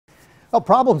Well,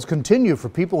 problems continue for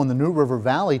people in the New River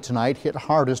Valley tonight, hit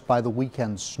hardest by the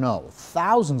weekend snow.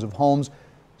 Thousands of homes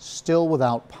still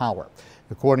without power.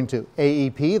 According to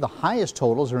AEP, the highest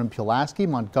totals are in Pulaski,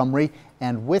 Montgomery,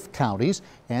 and Wythe counties,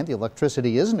 and the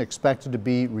electricity isn't expected to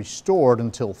be restored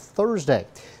until Thursday.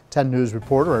 10 News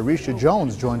reporter Arisha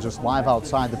Jones joins us live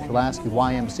outside the Pulaski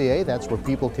YMCA. That's where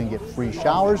people can get free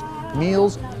showers,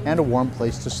 meals, and a warm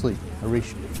place to sleep.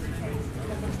 Arisha.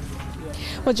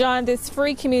 Well, John, this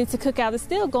free community cookout is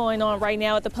still going on right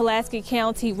now at the Pulaski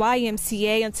County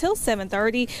YMCA until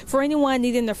 7:30 for anyone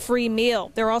needing a free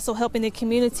meal. They're also helping the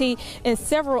community in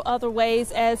several other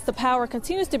ways as the power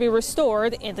continues to be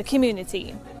restored in the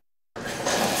community.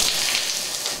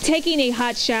 Taking a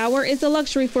hot shower is a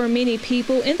luxury for many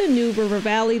people in the New River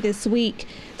Valley this week.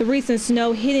 The recent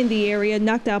snow hitting the area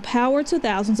knocked out power to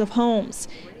thousands of homes.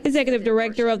 Executive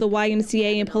Director of the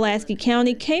YMCA in Pulaski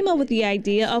County came up with the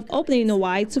idea of opening the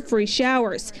Y to free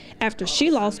showers after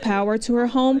she lost power to her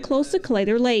home close to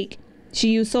Claytor Lake. She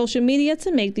used social media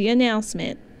to make the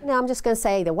announcement. Now I'm just going to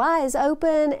say the Y is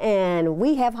open and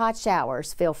we have hot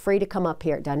showers. Feel free to come up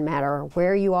here. It doesn't matter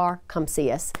where you are, come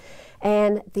see us.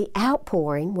 And the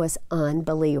outpouring was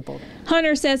unbelievable.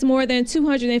 Hunter says more than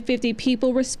 250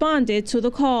 people responded to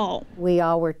the call. We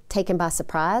all were taken by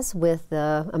surprise with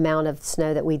the amount of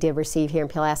snow that we did receive here in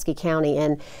Pulaski County,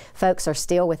 and folks are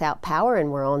still without power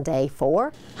and we're on day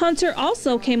 4. Hunter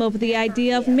also came up with the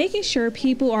idea of making sure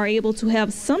people are able to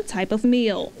have some type of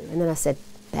meal. And then I said,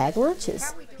 bag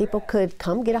lunches. People could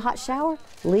come get a hot shower,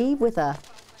 leave with a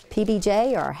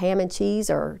PBJ or ham and cheese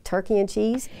or turkey and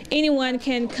cheese. Anyone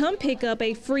can come pick up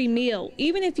a free meal,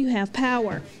 even if you have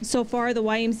power. So far, the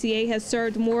YMCA has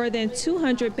served more than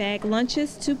 200 bag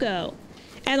lunches to go.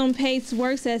 Adam Pace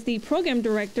works as the program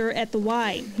director at the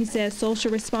Y. He says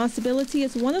social responsibility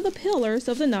is one of the pillars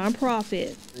of the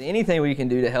nonprofit. Anything we can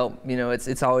do to help,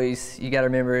 it's always, you got to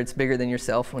remember it's bigger than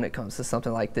yourself when it comes to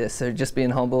something like this. So just being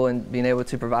humble and being able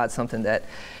to provide something that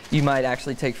you might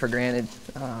actually take for granted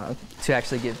to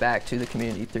actually give back to the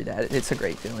community through that, it's a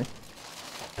great feeling.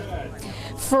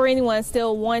 For anyone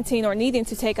still wanting or needing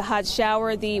to take a hot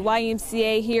shower, the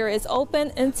YMCA here is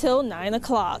open until 9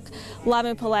 o'clock. Live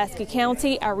in Pulaski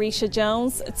County, Arisha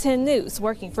Jones, 10 News,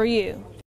 working for you.